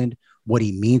Portland, what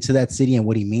he means to that city and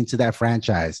what he means to that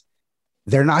franchise,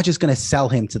 they're not just going to sell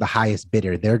him to the highest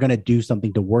bidder. They're going to do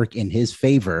something to work in his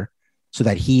favor so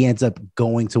that he ends up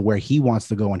going to where he wants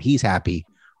to go and he's happy,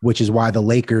 which is why the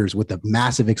Lakers, with a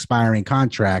massive expiring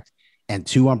contract and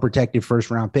 2 unprotected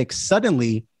first-round picks,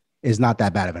 suddenly is not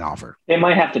that bad of an offer. They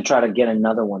might have to try to get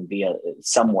another one via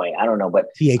some way. I don't know, but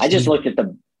THT. I just looked at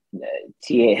the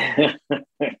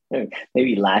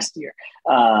maybe last year.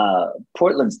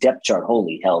 Portland's depth chart.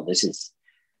 Holy hell. This is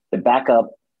the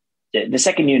backup. The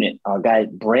second unit, our guy,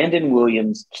 Brandon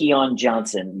Williams, Keon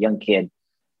Johnson, young kid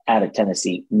out of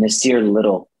Tennessee, Nasir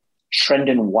Little,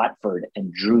 Trendon Watford,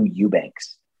 and Drew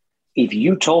Eubanks. If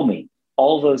you told me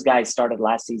all those guys started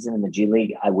last season in the G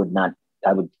League, I would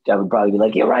probably be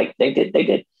like, you're right. They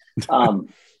did.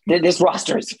 This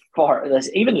roster is far,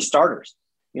 even the starters.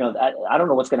 I don't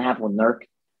know what's going to happen with Nurk.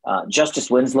 Justice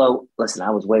Winslow, listen, I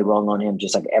was way wrong on him,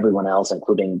 just like everyone else,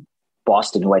 including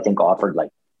Boston, who I think offered like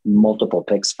multiple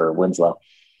picks for Winslow.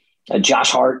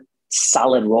 Josh Hart,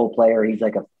 solid role player. He's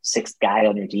like a sixth guy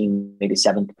on your team, maybe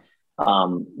seventh.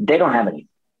 They don't have any.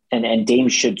 And Dame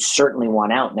should certainly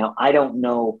want out. Now, I don't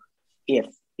know if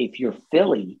you're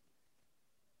Philly,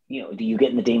 do you get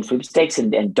in the Dame sweepstakes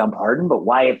and dump Harden? But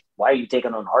why are you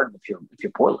taking on Harden if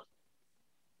you're Portland?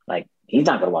 Like, he's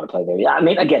not going to want to play there. I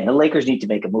mean, again, the Lakers need to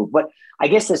make a move. But I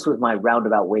guess this was my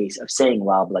roundabout ways of saying,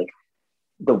 Rob, like,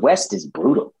 the West is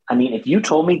brutal. I mean, if you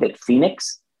told me that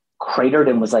Phoenix cratered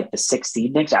and was like the 6th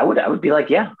seed next, I would be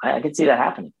like, yeah, I could see that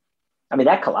happening. I mean,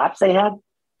 that collapse they had,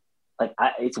 like,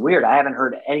 it's weird. I haven't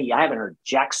heard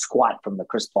jack squat from the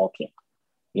Chris Paul camp.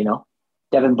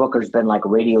 Devin Booker's been like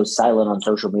radio silent on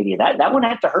social media. That one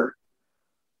had to hurt.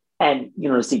 And,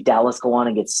 to see Dallas go on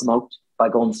and get smoked by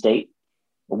Golden State.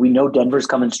 We know Denver's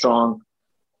coming strong.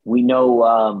 We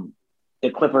know the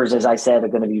Clippers, as I said, are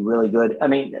going to be really good. I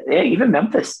mean, even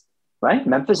Memphis, right?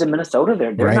 Memphis and Minnesota,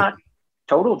 they're right. Not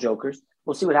total jokers.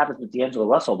 We'll see what happens with D'Angelo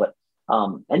Russell, but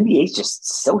NBA is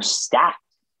just so stacked.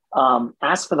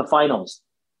 As for the finals,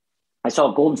 I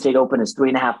saw Golden State open as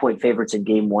 3.5-point favorites in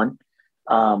game 1.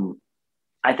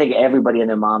 I think everybody and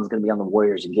their mom's going to be on the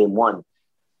Warriors in game 1.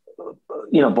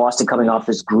 Boston coming off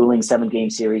this grueling 7-game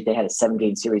series. They had a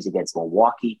 7-game series against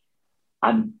Milwaukee.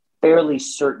 I'm fairly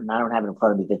certain, I don't have it in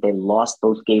front of me, that they lost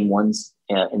both game 1s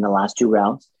in the last 2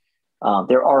 rounds.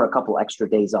 There are a couple extra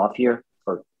days off here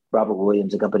for Robert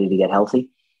Williams and company to get healthy.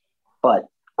 But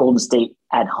Golden State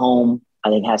at home, I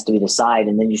think, has to be the side.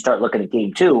 And then you start looking at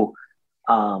game 2.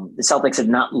 The Celtics have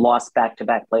not lost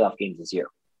back-to-back playoff games this year,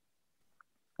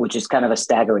 which is kind of a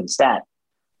staggering stat.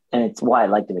 And it's why I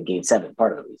liked them in game 7,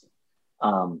 part of the reason.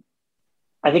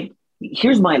 I think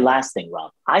here's my last thing,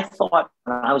 Rob. I thought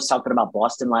when I was talking about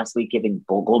Boston last week, giving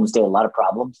Golden State a lot of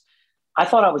problems, I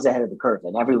thought I was ahead of the curve.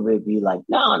 And everybody would be like,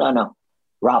 no.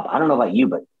 Rob, I don't know about you,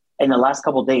 but in the last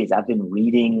couple of days, I've been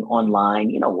reading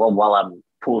online, while I'm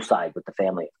poolside with the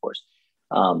family, of course.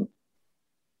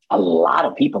 A lot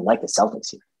of people like the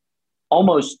Celtics here.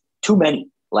 Almost too many.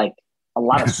 Like, a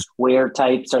lot of square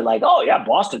types are like, oh, yeah,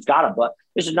 Boston's got them, but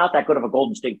this is not that good of a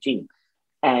Golden State team.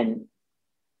 And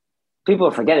people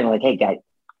are forgetting, like, hey, guys,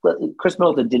 Chris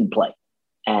Middleton didn't play,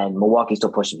 and Milwaukee's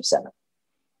still pushing to 7.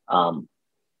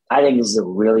 I think this is a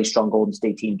really strong Golden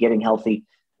State team getting healthy.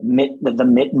 The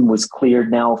mitten was cleared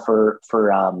now for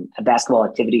a basketball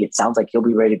activity. It sounds like he'll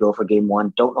be ready to go for game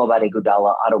 1. Don't know about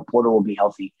Iguodala. Otto Porter will be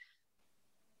healthy.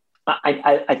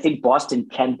 I think Boston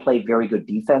can play very good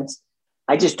defense.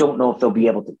 I just don't know if they'll be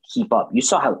able to keep up. You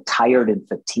saw how tired and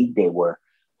fatigued they were.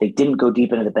 They didn't go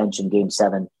deep into the bench in game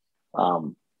 7.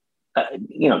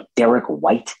 Derek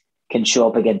White can show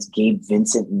up against Gabe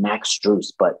Vincent and Max Strus,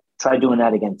 but try doing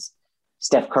that against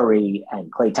Steph Curry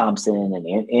and Klay Thompson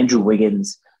and Andrew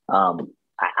Wiggins.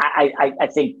 I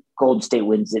think Golden State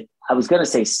wins it. I was going to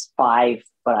say 5,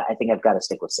 but I think I've got to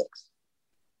stick with 6.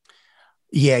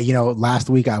 Yeah, last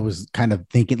week I was kind of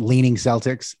leaning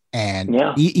Celtics, and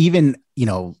even,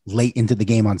 late into the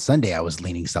game on Sunday, I was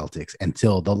leaning Celtics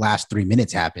until the last 3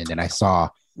 minutes happened, and I saw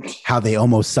how they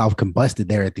almost self-combusted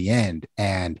there at the end.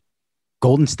 And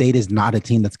Golden State is not a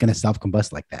team that's going to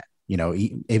self-combust like that.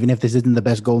 Even if this isn't the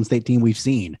best Golden State team we've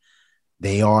seen,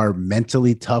 they are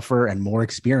mentally tougher and more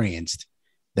experienced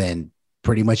than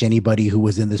pretty much anybody who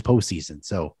was in this postseason.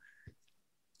 So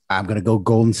I'm going to go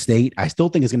Golden State. I still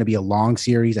think it's going to be a long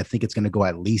series. I think it's going to go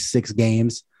at least 6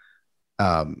 games.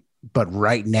 But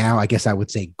right now, I guess I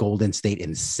would say Golden State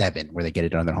in 7, where they get it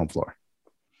done on their home floor.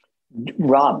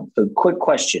 Rob, a quick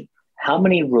question. How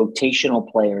many rotational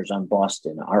players on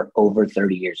Boston are over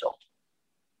 30 years old?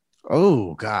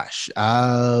 Oh, gosh.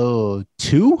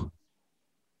 2?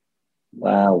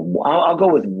 I'll go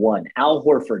with 1. Al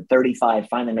Horford, 35,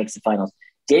 finally makes the finals.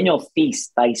 Daniel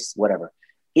Theis, whatever,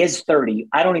 is 30.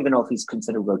 I don't even know if he's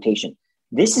considered rotation.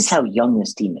 This is how young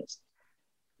this team is.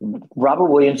 Robert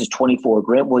Williams is 24.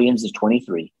 Grant Williams is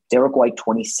 23. Derek White,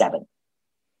 27.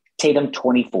 Tatum,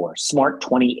 24. Smart,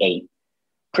 28.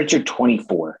 Pritchard,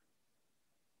 24.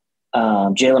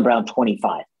 Jaylen Brown,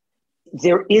 25.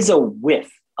 There is a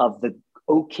whiff of the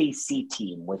OKC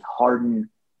team with Harden,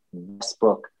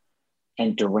 Westbrook,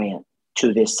 and Durant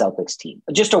to this Celtics team.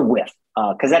 Just a whiff,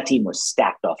 because that team was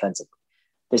stacked offensively.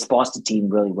 This Boston team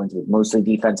really wins with mostly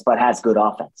defense, but has good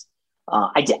offense.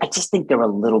 I just think they're a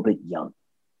little bit young.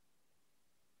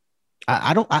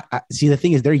 I see. The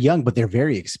thing is, they're young, but they're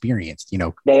very experienced.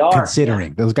 They are,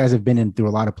 considering those guys have been through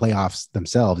a lot of playoffs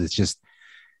themselves. It's just,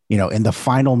 in the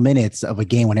final minutes of a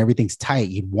game when everything's tight,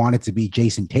 you want it to be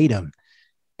Jason Tatum,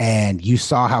 and you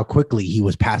saw how quickly he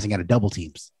was passing out of double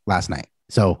teams last night.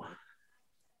 So,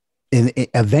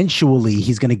 eventually,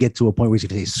 he's going to get to a point where he's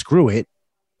going to say, "Screw it,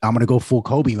 I'm going to go full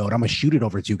Kobe mode. I'm going to shoot it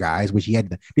over two guys." Which he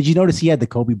had. Did you notice he had the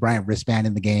Kobe Bryant wristband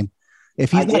in the game?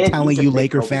 If he's not telling you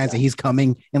Laker fans that he's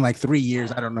coming in like 3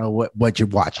 years, I don't know what you're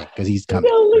watching, because he's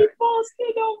coming.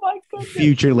 Boston, oh my goodness.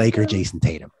 Future Laker Jason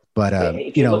Tatum. But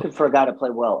if you're looking for a guy to play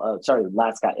well,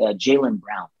 last guy, Jaylen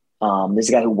Brown. This is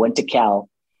a guy who went to Cal.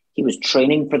 He was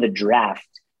training for the draft,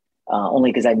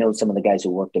 only because I know some of the guys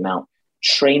who worked him out.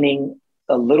 Training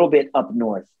a little bit up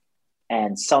north,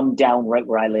 and some down right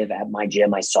where I live at my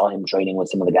gym. I saw him training with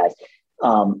some of the guys.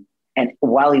 And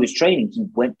while he was training, he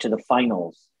went to the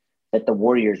finals that the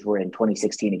Warriors were in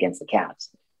 2016 against the Cavs.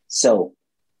 So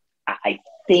I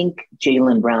think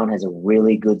Jaylen Brown has a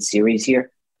really good series here.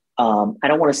 I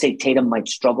don't want to say Tatum might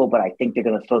struggle, but I think they're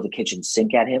going to throw the kitchen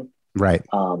sink at him. Right.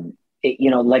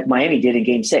 Like Miami did in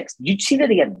Game 6. Did you see that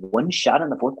he had one shot in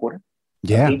the fourth quarter?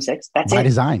 Yeah. Game 6. That's by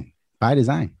design. By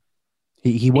design.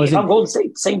 He wasn't. On Golden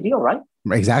State, same deal, right?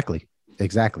 Exactly.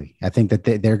 I think that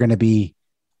they're going to be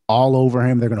all over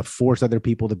him. They're going to force other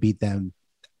people to beat them.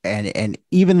 And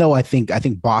even though I think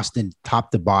Boston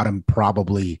top to bottom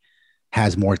probably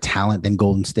has more talent than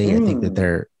Golden State, I think that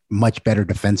they're much better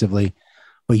defensively.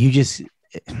 But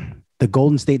the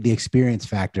Golden State, the experience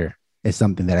factor is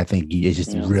something that I think is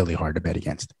just really hard to bet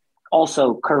against.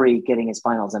 Also, Curry getting his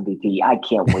finals MVP. I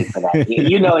can't wait for that.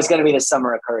 It's going to be the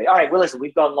summer of Curry. All right, well, listen,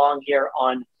 we've gone long here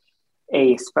on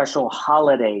a special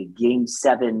holiday Game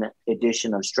 7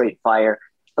 edition of Straight Fire.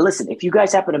 But listen, if you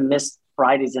guys happen to miss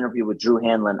Friday's interview with Drew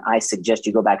Hanlon, I suggest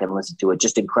you go back and listen to it.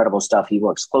 Just incredible stuff. He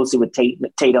works closely with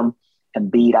Tatum and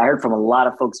Embiid. I heard from a lot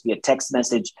of folks via text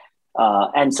message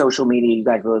and social media. You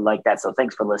guys really like that. So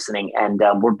thanks for listening. And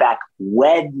we're back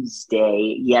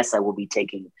Wednesday. Yes, I will be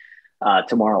taking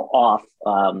tomorrow off.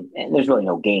 And there's really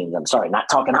no games. I'm sorry, not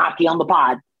talking hockey on the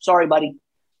pod. Sorry, buddy.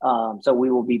 So we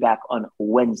will be back on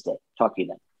Wednesday. Talk to you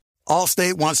then.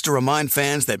 Allstate wants to remind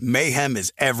fans that mayhem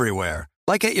is everywhere,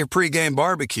 like at your pregame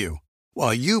barbecue.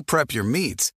 While you prep your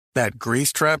meats, that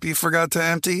grease trap you forgot to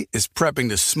empty is prepping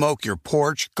to smoke your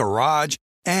porch, garage,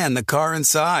 and the car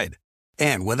inside.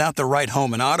 And without the right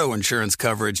home and auto insurance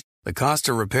coverage, the cost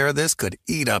to repair this could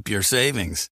eat up your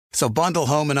savings. So bundle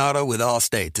home and auto with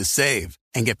Allstate to save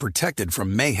and get protected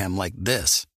from mayhem like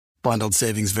this. Bundled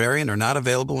savings vary and are not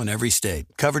available in every state.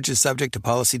 Coverage is subject to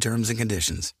policy terms and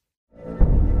conditions.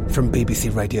 From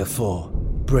BBC Radio 4,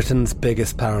 Britain's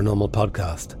biggest paranormal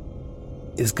podcast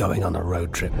is going on a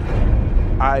road trip.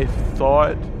 I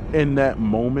thought in that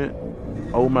moment,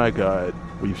 oh my God,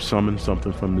 we've summoned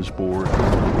something from this board.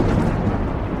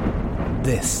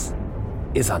 This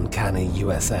is Uncanny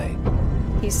USA.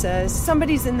 He says,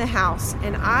 somebody's in the house,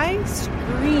 and I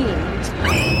screamed.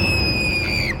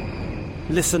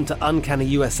 Listen to Uncanny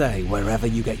USA wherever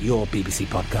you get your BBC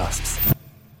podcasts,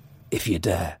 if you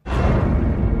dare.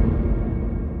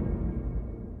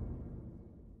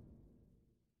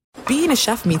 Being a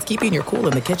chef means keeping your cool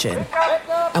in the kitchen.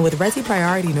 And with Resi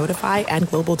Priority Notify and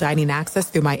Global Dining Access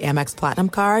through my Amex Platinum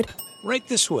card... Right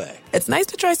this way. It's nice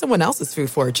to try someone else's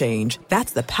food for a change.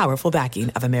 That's the powerful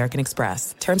backing of American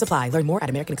Express. Terms apply. Learn more at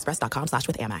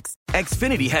americanexpress.com/withAmex.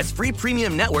 Xfinity has free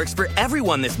premium networks for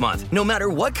everyone this month, no matter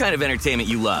what kind of entertainment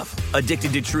you love.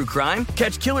 Addicted to true crime?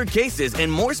 Catch killer cases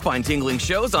and more spine-tingling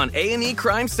shows on A&E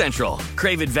Crime Central.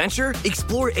 Crave adventure?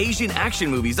 Explore Asian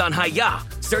action movies on Hi-YAH.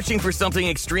 Searching for something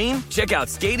extreme? Check out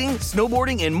skating,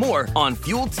 snowboarding, and more on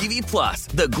Fuel TV Plus,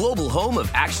 the global home of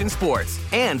action sports.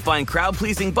 And find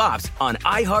crowd-pleasing bops on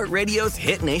iHeartRadio's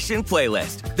Hit Nation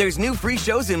playlist. There's new free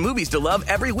shows and movies to love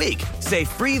every week. Say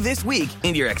free this week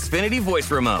in your Xfinity voice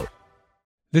remote.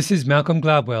 This is Malcolm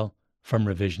Gladwell from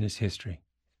Revisionist History.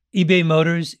 eBay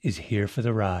Motors is here for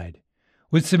the ride.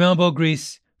 With some elbow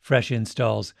grease, fresh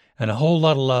installs, and a whole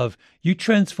lot of love, you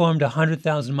transformed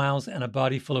 100,000 miles and a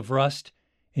body full of rust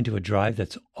into a drive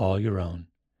that's all your own.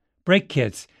 Brake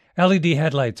kits, LED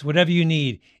headlights, whatever you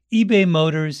need, eBay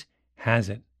Motors has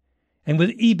it. And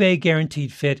with eBay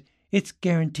Guaranteed Fit, it's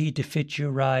guaranteed to fit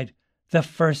your ride the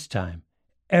first time,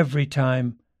 every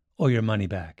time, or your money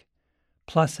back.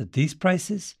 Plus, at these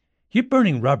prices, You're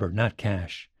burning rubber, not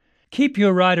cash. Keep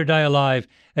your ride or die alive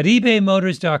at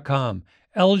ebaymotors.com.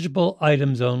 Eligible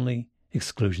items only.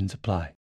 Exclusions apply.